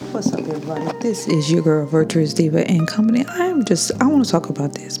What's up, everybody? This is your girl, Virtuous Diva and Company. I want to talk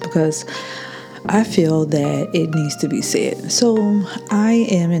about this because I feel that it needs to be said. So I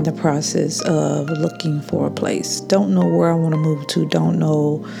am in the process of looking for a place. Don't know where I want to move to. Don't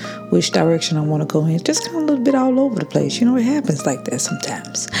know which direction I want to go in. Just kind of a little bit all over the place. You know, it happens like that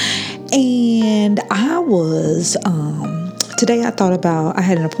sometimes. And I was, today I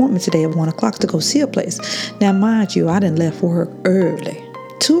had an appointment today at 1 o'clock to go see a place. Now, mind you, I done left work early.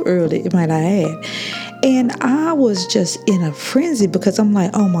 Too early, it might I add. And I was just in a frenzy because I'm like,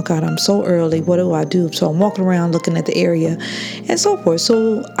 oh my God, I'm so early. What do I do? So I'm walking around looking at the area and so forth.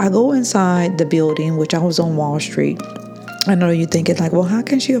 So I go inside the building, which I was on Wall Street. I know you're thinking like, well, how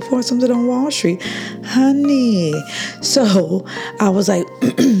can she afford something on Wall Street? Honey. So I was like,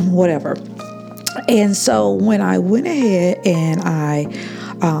 whatever. And so when I went ahead and I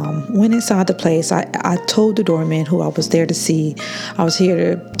went inside the place, I told the doorman who I was there to see, I was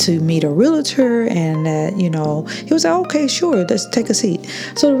here to meet a realtor, and he was like, okay, sure, let's take a seat.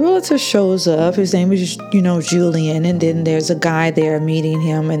 So the realtor shows up. His name is, Julian, and then there's a guy there meeting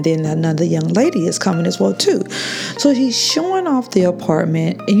him, and then another young lady is coming as well too. So he's showing off the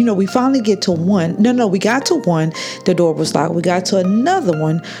apartment, and we finally get to one. No, we got to one, the door was locked. We got to another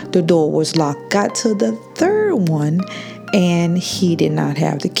one, the door was locked. Got to the third one, and he did not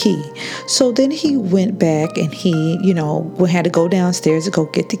have the key. So then he went back and he, had to go downstairs to go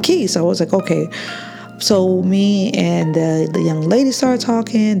get the key. So I was like, okay. So me and the young lady started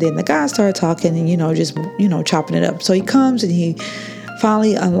talking, then the guy started talking and, just chopping it up. So he comes and he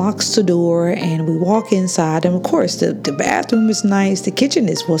finally unlocks the door and we walk inside, and of course the bathroom is nice, the kitchen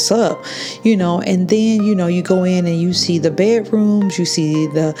is what's up, and then you go in and you see the bedrooms, you see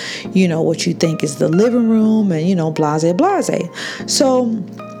the what you think is the living room, and blase. So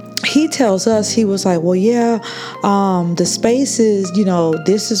he tells us, he was like, well, yeah, the space is,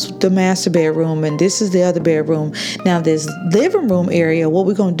 this is the master bedroom and this is the other bedroom. Now this living room area, what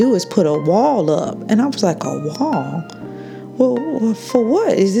we're going to do is put a wall up. And I was like, a wall? Well, for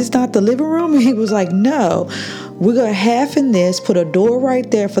what? Is this not the living room? And he was like, no, we're going to half in this, put a door right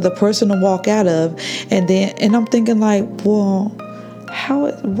there for the person to walk out of. And I'm thinking like, well,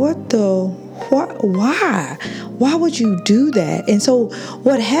 why would you do that? And so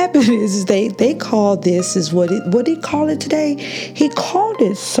what happened is they called this is what did he call it today? He called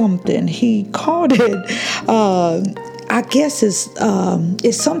it something. He called it, I guess it's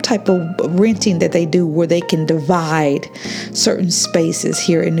some type of renting that they do where they can divide certain spaces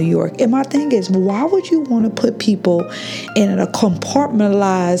here in New York. And my thing is, why would you want to put people in a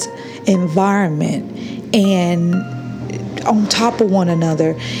compartmentalized environment and on top of one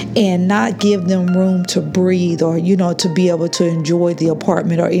another and not give them room to breathe or, to be able to enjoy the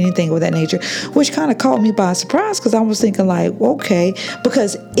apartment or anything of that nature, which kind of caught me by surprise because I was thinking like, okay,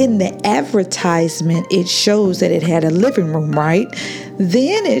 because in the advertisement, it shows that it had a living room, right?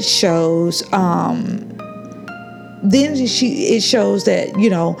 Then it shows, it shows that,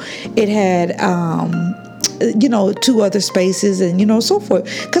 it had, two other spaces and, so forth.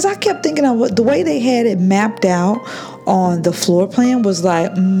 Because I kept thinking of the way they had it mapped out on the floor plan was like,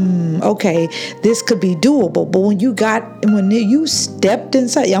 okay, this could be doable. But when you stepped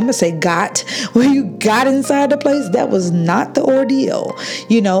inside, I'm going to say when you got inside the place, that was not the ordeal.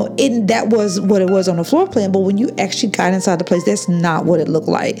 That was what it was on the floor plan. But when you actually got inside the place, that's not what it looked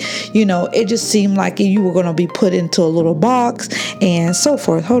like. It just seemed like you were going to be put into a little box and so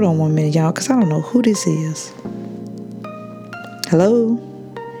forth. Hold on 1 minute, y'all, because I don't know who this is. Hello?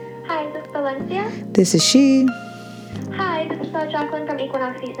 Hi, is this Valencia? This is she. Hi, this is Jacqueline from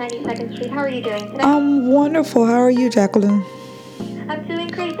Equinox East 92nd Street. How are you doing today? I'm wonderful. How are you, Jacqueline? I'm doing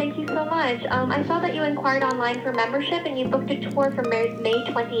great. Thank you so much. I saw that you inquired online for membership and you booked a tour for May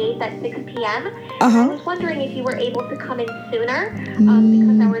 28th at 6 p.m. I was wondering if you were able to come in sooner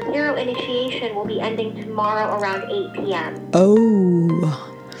because our zero initiation will be ending tomorrow around 8 p.m. Oh,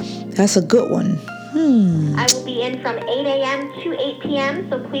 that's a good one. I will be in from 8 a.m. to 8 p.m.,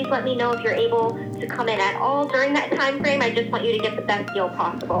 so please let me know if you're able to come in at all during that time frame. I just want you to get the best deal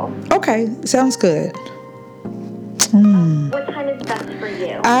possible. Okay, sounds good. What time is best for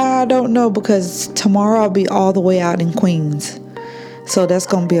you? I don't know because tomorrow I'll be all the way out in Queens, so that's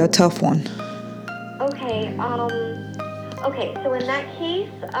going to be a tough one. Okay, okay, so in that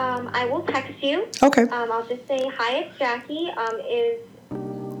case, I will text you. Okay. I'll just say, hi, it's Jackie. Is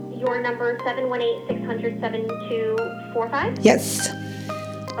your number 718-600-7245? Yes.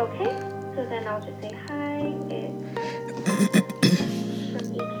 Okay, so then I'll just say, hi, it's from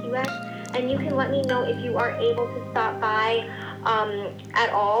EQS. And you can let me know if you are able to stop by at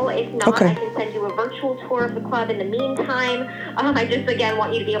all. If not, Okay. I can send you a virtual tour of the club in the meantime. I just, again,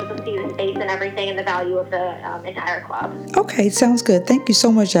 want you to be able to see the space and everything and the value of the entire club. Okay, sounds good. Thank you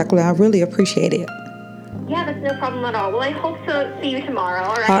so much, Jacqueline. I really appreciate it. Yeah, that's no problem at all. Well, I hope to see you tomorrow,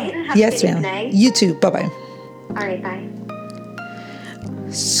 all right? Have yes, a good ma'am. evening. You too. Bye-bye. All right, bye.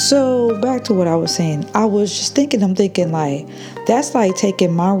 So back to what I was saying. I'm thinking like, that's like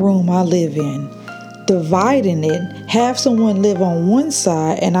taking my room I live in, dividing it, have someone live on one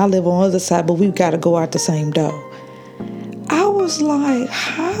side and I live on the other side, but we've got to go out the same door. I was like,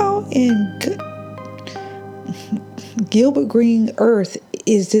 how in Gilbert Green earth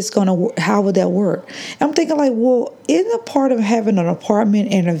is this going to work? How would that work? I'm thinking like, well, isn't a part of having an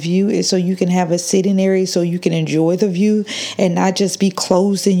apartment and a view is so you can have a sitting area so you can enjoy the view and not just be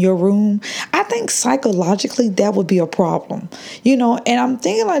closed in your room? I think psychologically that would be a problem, and I'm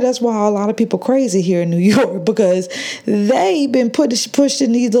thinking like that's why a lot of people crazy here in New York, because they been pushed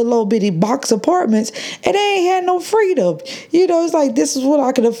in these little bitty box apartments and they ain't had no freedom. It's like, this is what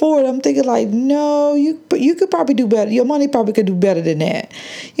I can afford. I'm thinking like, no, you could probably do better. Your money probably could do better than that.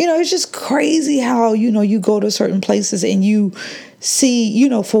 It's just crazy how, you go to certain places and you see,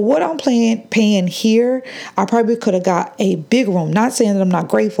 for what I'm paying here, I probably could have got a big room. Not saying that I'm not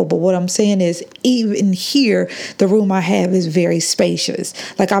grateful, but what I'm saying is even here, the room I have is very spacious.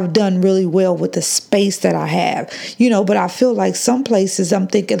 Like I've done really well with the space that I have, but I feel like some places I'm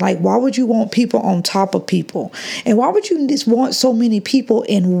thinking like, why would you want people on top of people? And why would you just want so many people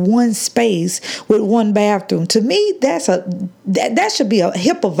in one space with one bathroom? To me, that should be a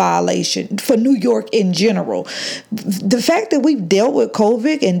HIPAA violation for New York in general. The fact that we've dealt with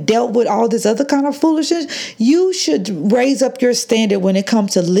COVID and dealt with all this other kind of foolishness, you should raise up your standard when it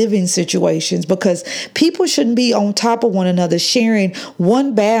comes to living situations, because people shouldn't be on top of one another sharing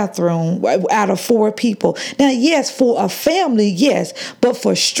one bathroom out of 4 people. Now, yes, for a family, yes, but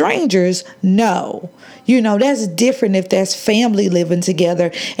for strangers, no. That's different if that's family living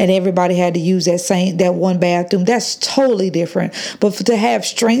together and everybody had to use that one bathroom. That's totally different. But to have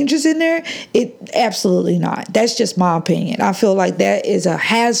strangers in there, absolutely not. That's just my opinion. I feel like that is a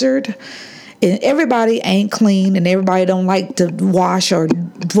hazard. And everybody ain't clean and everybody don't like to wash or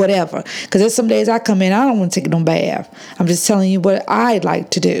whatever. Because there's some days I come in, I don't want to take no bath. I'm just telling you what I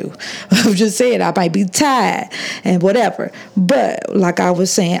like to do. I'm just saying I might be tired and whatever. But like I was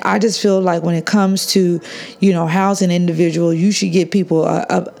saying, I just feel like when it comes to, housing individuals, you should give people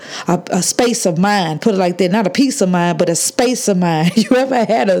a space of mind. Put it like that. Not a peace of mind, but a space of mind. You ever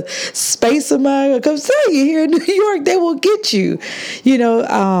had a space of mind? Come say you here in New York, they will get you.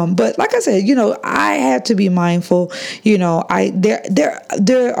 But like I said, I have to be mindful.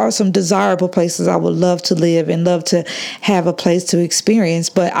 There are some desirable places I would love to live and love to have a place to experience.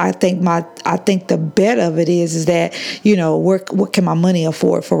 But I think the bet of it is that, what can my money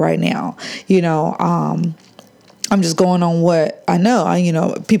afford for right now? I'm just going on what I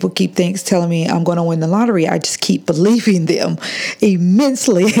know. People keep telling me I'm going to win the lottery. I just keep believing them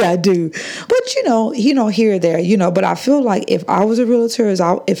immensely. I do. But, here or there, but I feel like if I was a realtor,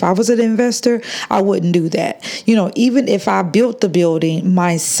 if I was an investor, I wouldn't do that. Even if I built the building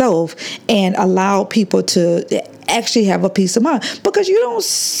myself and allowed people to actually have a peace of mind, because you don't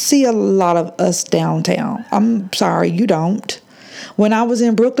see a lot of us downtown. I'm sorry, you don't. When I was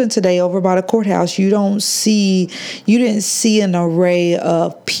in Brooklyn today over by the courthouse, you didn't see an array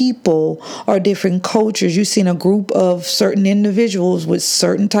of people or different cultures. You seen a group of certain individuals with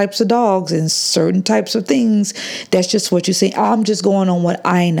certain types of dogs and certain types of things. That's just what you see. I'm just going on what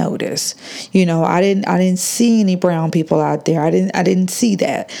I noticed. I didn't see any brown people out there. I didn't see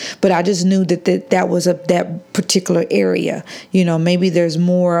that. But I just knew that was that particular area. Maybe there's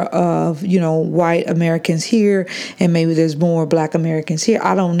more of, white Americans here and maybe there's more black Americans here.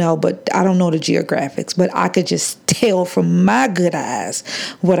 I don't know, but I don't know the geographics, but I could just tell from my good eyes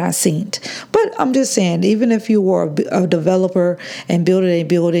what I seen. But I'm just saying, even if you were a developer and building a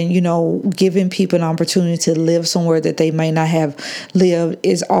building, giving people an opportunity to live somewhere that they may not have lived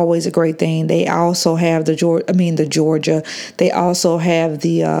is always a great thing. They also have the Georgia. They also have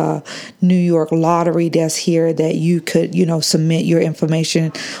the New York lottery that's here that you could, submit your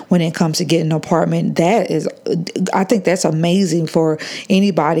information when it comes to getting an apartment. I think that's amazing for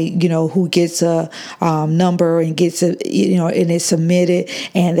anybody, who gets a number and gets and it's submitted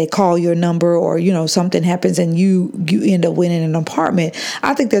and they call your number or, something happens and you end up winning an apartment.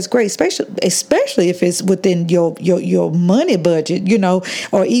 I think that's great, especially if it's within your money budget,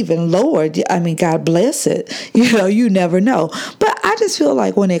 or even lower. I mean, God bless it. You never know. But I just feel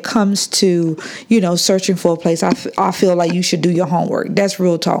like when it comes to, searching for a place, I feel like you should do your homework. That's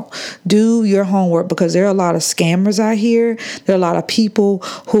real talk. Do your homework, because there are a lot of scammers out here There are a lot of people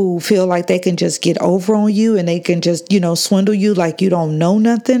who feel like they can just get over on you and they can just, swindle you like you don't know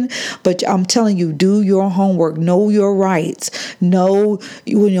nothing. But I'm telling you, do your homework, know your rights, know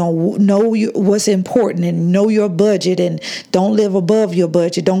what's important, and know your budget, and don't live above your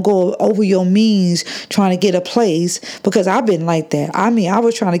budget. Don't go over your means trying to get a place, because I've been like that. I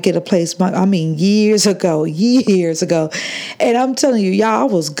was trying to get a place, years ago. And I'm telling you, y'all, I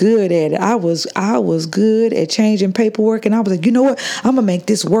was good at it. I was good at changing paperwork, and I was like, you know what? I'm gonna make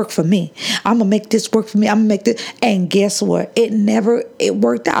this work for me. I'm gonna make this work for me. I'm gonna make this. And guess what? It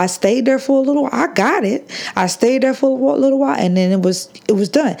worked out. I stayed there for a little while. I got it. I stayed there for a little while, and then it was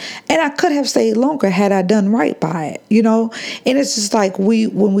done. And I could have stayed longer had I done right by it, And it's just like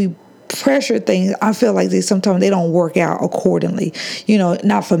when we pressure things, I feel like sometimes they don't work out accordingly.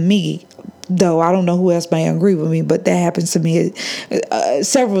 Not for me, though. I don't know who else may agree with me, but that happens to me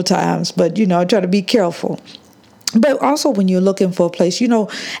several times. But, I try to be careful. But also when you're looking for a place,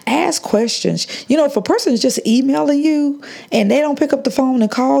 ask questions. If a person is just emailing you and they don't pick up the phone and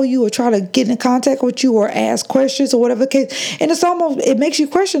call you or try to get in contact with you or ask questions or whatever the case, and it makes you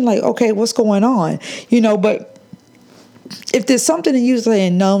question, like, okay, what's going on? But if there's something in you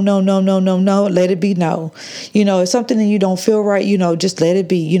saying no, let it be no. If something in you don't feel right, just let it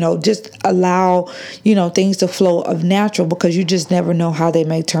be. Just allow, things to flow of natural, because you just never know how they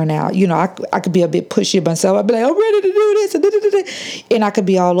may turn out. I could be a bit pushy myself. I'd be like, I'm ready to do this, and I could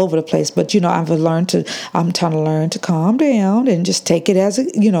be all over the place. But I'm trying to learn to calm down and just take it as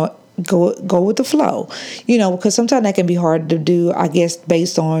go with the flow, because sometimes that can be hard to do, I guess,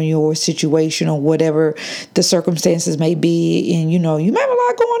 based on your situation or whatever the circumstances may be. And, you may have a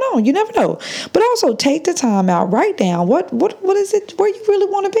lot going on. You never know. But also take the time out, write down what is it where you really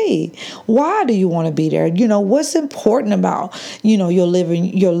want to be? Why do you want to be there? What's important about, your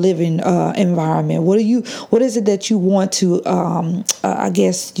living environment? What is it that you want to, I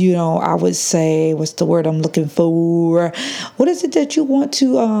guess, I would say, what's the word I'm looking for? What is it that you want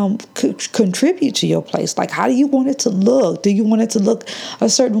to, contribute to your place? Like, how do you want it to look? Do you want it to look a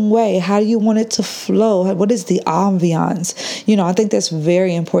certain way? How do you want it to flow? What is the ambiance? I think that's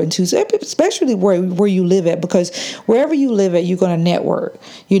very important too, especially where you live at, because wherever you live at, you're going to network,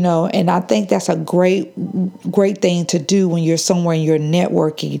 and I think that's a great thing to do when you're somewhere and you're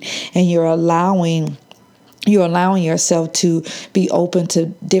networking and you're allowing yourself to be open to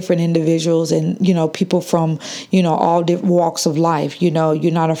different individuals and, people from, all different walks of life.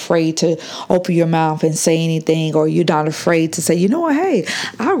 You're not afraid to open your mouth and say anything, or you're not afraid to say, hey,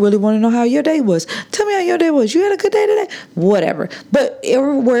 I really want to know how your day was. Tell me how your day was. You had a good day today? Whatever. But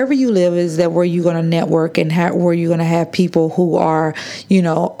wherever you live is that where you're going to network and where you're going to have people who are,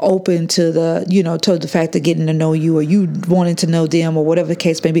 open to the fact of getting to know you, or you wanting to know them, or whatever the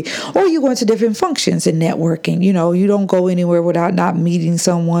case may be. Or you go into different functions and network. You don't go anywhere without not meeting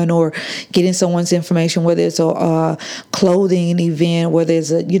someone or getting someone's information, whether it's a clothing event, whether it's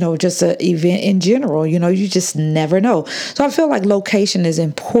just an event in general. You just never know. So I feel like location is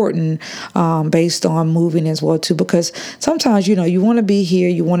important based on moving as well too, because sometimes you want to be here,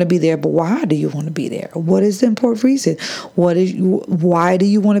 you want to be there, but why do you want to be there? What is the important reason? Why do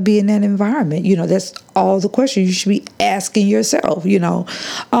you want to be in that environment? That's all the questions you should be asking yourself.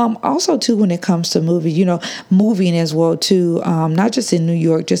 Also too, when it comes to moving as well too, not just in New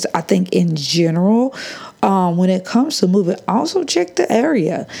York, just I think in general, when it comes to moving, also check the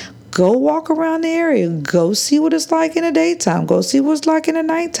area. Go walk around the area. Go see what it's like in the daytime. Go see what it's like in the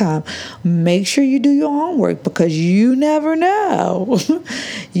nighttime. Make sure you do your homework, because you never know.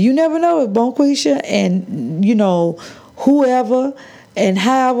 You never know if Bonquisha and whoever and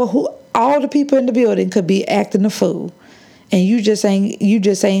however all the people in the building could be acting a fool. And you just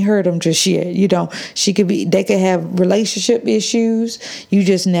ain't heard them just yet. They could have relationship issues. You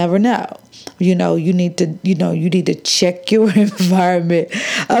just never know. You need to check your environment.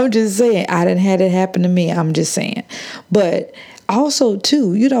 I'm just saying, I didn't have it happen to me. I'm just saying. But also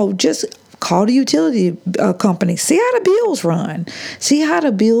too, just call the utility company. See how the bills run. See how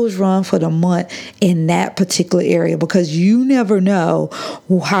the bills run for the month in that particular area, because you never know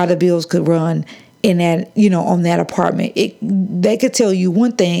how the bills could run in that, on that apartment. They could tell you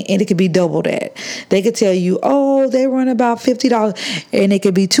one thing and it could be double that. They could tell you, oh, they run about $50 and it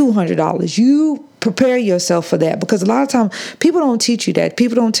could be $200. You prepare yourself for that, because a lot of times people don't teach you that.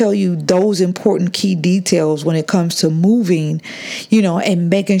 People don't tell you those important key details when it comes to moving, and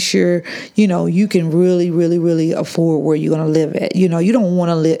making sure, you can really, really, really afford where you're going to live at. You don't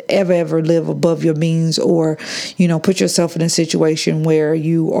want to ever live above your means, or, put yourself in a situation where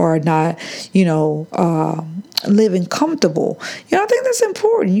you are not, living comfortable. I think that's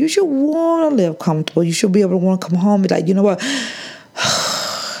important. You should want to live comfortable. You should be able to want to come home and be like, you know what?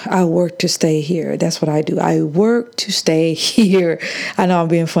 I work to stay here. That's what I do. I work to stay here. I know I'm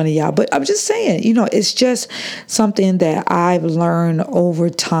being funny, y'all, but I'm just saying, it's just something that I've learned over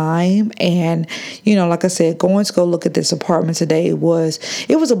time. And, like I said, going to go look at this apartment today was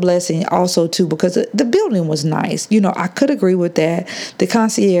a blessing also too, because the building was nice. I could agree with that. The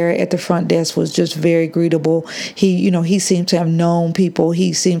concierge at the front desk was just very greetable. He seemed to have known people.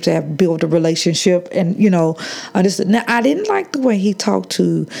 He seemed to have built a relationship, and, understood. Now, I didn't like the way he talked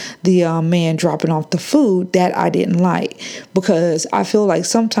to the man dropping off the food. That I didn't like, because I feel like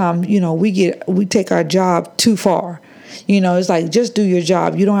sometimes, we take our job too far. It's like, just do your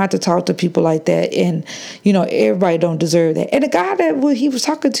job. You don't have to talk to people like that. And, everybody don't deserve that. And the guy that he was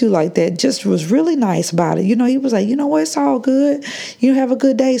talking to like that just was really nice about it. He was like, what, it's all good. You have a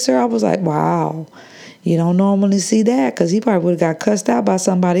good day, sir. I was like, wow. You don't normally see that, because he probably would have got cussed out by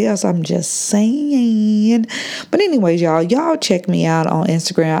somebody else. I'm just saying. But anyways, y'all check me out on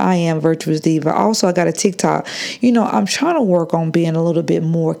Instagram. I am Virtuous Diva. Also, I got a TikTok. I'm trying to work on being a little bit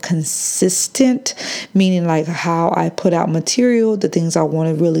more consistent, meaning like how I put out material, the things I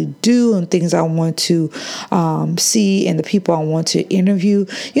want to really do, and things I want to see, and the people I want to interview.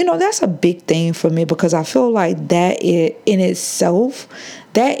 That's a big thing for me, because I feel like that in itself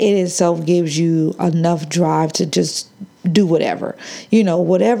gives you enough drive to just do whatever,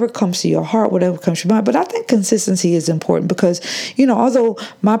 whatever comes to your heart, whatever comes to your mind. But I think consistency is important, because, although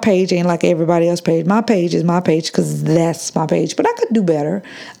my page ain't like everybody else's page, my page is my page because that's my page. But I could do better.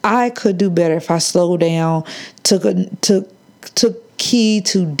 I could do better if I slowed down, took key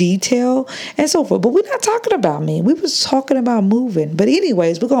to detail and so forth. But we're not talking about me. We was talking about moving. But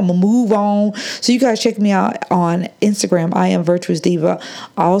anyways, we're going to move on. So you guys check me out on Instagram. I am Virtuous Diva.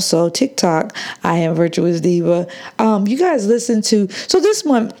 Also TikTok. I am Virtuous Diva. You guys listen to, so this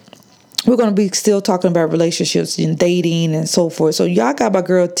month, we're going to be still talking about relationships and dating and so forth. So y'all got my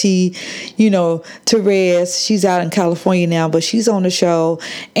girl T, Therese. She's out in California now, but she's on the show.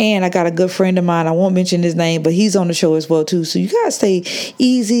 And I got a good friend of mine. I won't mention his name, but he's on the show as well too. So you guys stay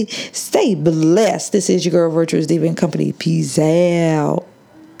easy, stay blessed. This is your girl Virtuous Diva and Company. Peace out.